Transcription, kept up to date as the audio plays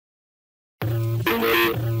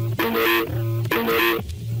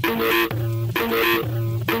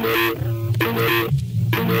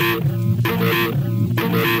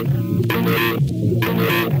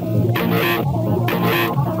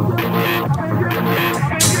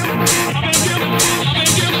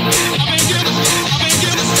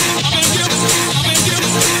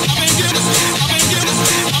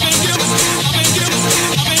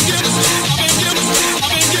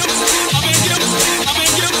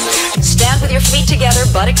feet together,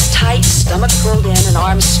 buttocks tight, stomach pulled in, and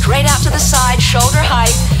arms straight out to the side, shoulder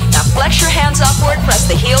height. Now flex your hands upward, press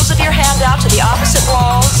the heels of your hand out to the opposite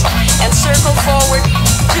walls, and circle forward.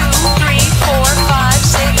 2, 3, 4, 5,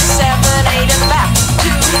 6, 7, 8, and back. 2,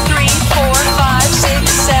 3, 4, 5, 6,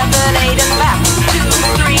 7, 8, and back. 2,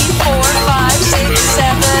 3, 4, 5, 6,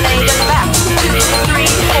 7, 8, and back. 2, 3,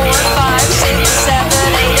 4, 5, 6,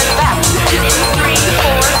 7, 8, and back. 2, 3,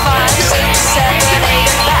 4, 5, 6, 7, 8,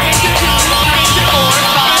 and back. 2, 3,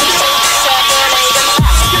 4, 5, 6, 7, 8, and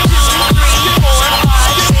back. 2, 3, 4,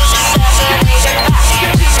 5, 6,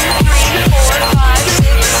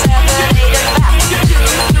 7, 8, and back. 2, 3, 4, 5, 6, 7, 8, and back.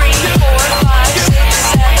 2, 3, 4, 5, 6,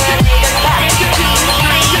 7, 8, and back. 2,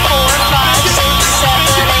 3, 4, 5, 6, 7, 8, and back. 2, 3, 4, 5, 6,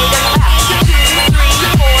 7, 8, and back. 2, 3,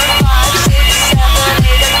 4, 5, 6, 7,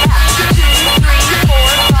 8, and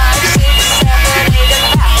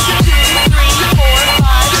back. 2, 3, 4,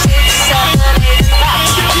 5, 6, 7, 8, and back.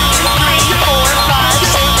 2, 3, 4, 5,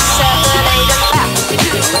 6, 7, 8, and back.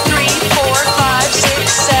 2, 3, 4, 5,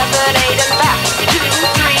 6, 7, 8, and back. 2,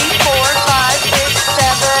 3, 4, 5, 6,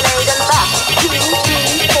 7, 8, and back. 2, 3,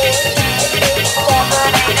 4, 5, 6, 7,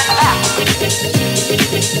 8, and back.